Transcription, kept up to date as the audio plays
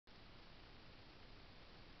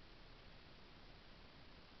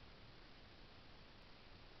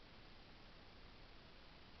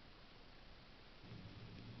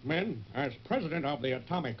Men, as president of the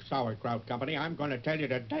Atomic Sauerkraut Company, I'm going to tell you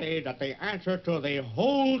today that the answer to the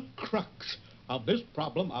whole crux of this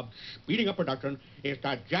problem of speeding up production is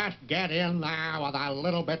to just get in there with a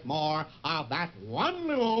little bit more of that one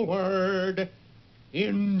little word,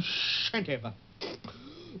 incentive.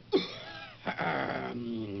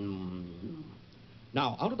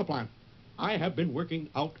 Now, out of the plant, I have been working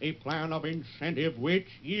out a plan of incentive which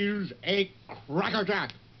is a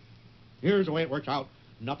crackerjack. Here's the way it works out.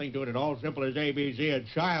 Nothing to it at all, simple as ABC. A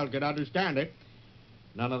child can understand it.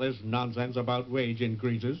 None of this nonsense about wage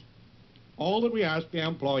increases. All that we ask the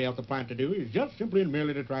employee of the plant to do is just simply and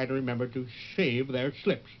merely to try to remember to save their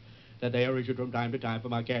slips that they are issued from time to time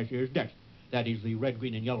from our cashier's desk. That is the red,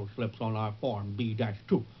 green, and yellow slips on our Form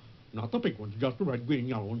B-2. Not the pink ones, just the red, green, and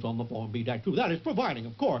yellow ones on the Form B-2. That is providing,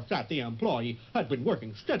 of course, that the employee had been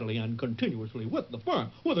working steadily and continuously with the firm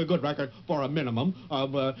with a good record for a minimum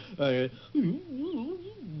of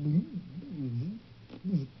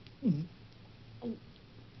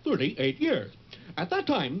 38 years. At that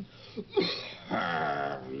time,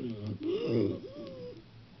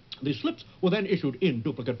 the slips were then issued in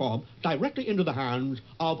duplicate form directly into the hands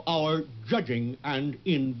of our judging and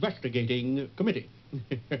investigating committee.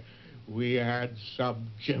 We had some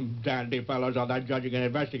Jim Dandy fellows on that judging and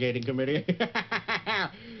investigating committee.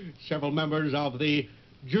 Several members of the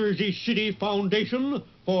Jersey City Foundation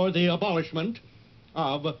for the Abolishment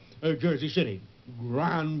of Jersey City.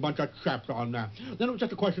 Grand bunch of chaps on there. Then it was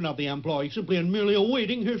just a question of the employee simply and merely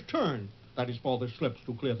awaiting his turn. That is for the slips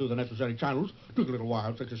to clear through the necessary channels. Took a little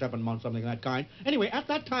while, 6 or 7 months, something of that kind. Anyway, at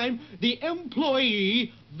that time, the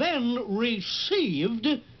employee then received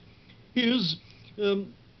his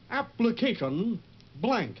application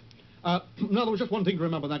blank. Now, there was just one thing to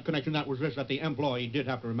remember in that connection. That was this, that the employee did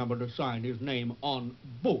have to remember to sign his name on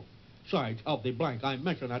both sides of the blank. I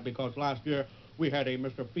mention that because last year we had a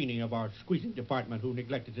Mr. Feeney of our squeezing department who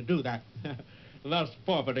neglected to do that, thus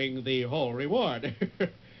forfeiting the whole reward.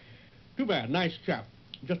 Too bad. Nice chap.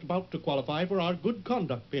 Just about to qualify for our good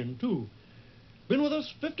conduct pin, too. Been with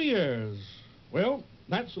us 50 years. Well,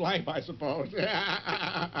 that's life, I suppose.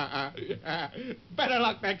 Better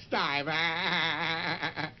luck next time.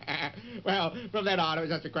 Well, from then on, it was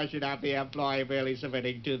just a question of the employee merely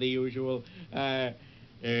submitting to the usual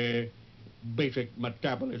basic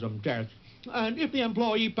metabolism test. And if the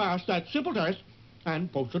employee passed that simple test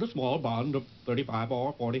and posted a small bond of $35,000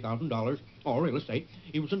 or $40,000 or real estate,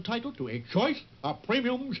 he was entitled to a choice of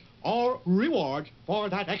premiums or rewards for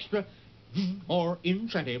that extra or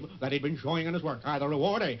incentive that he'd been showing in his work. Either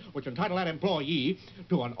reward A, which entitled that employee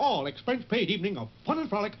to an all-expense-paid evening of fun and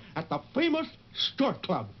frolic at the famous Stork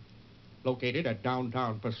Club, located at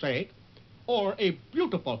downtown Passaic, or a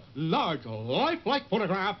beautiful, large, lifelike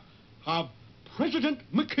photograph of President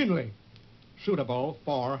McKinley, suitable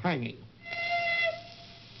for hanging.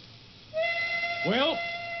 Well,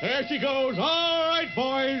 there she goes. All right,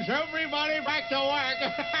 boys, everybody back to work.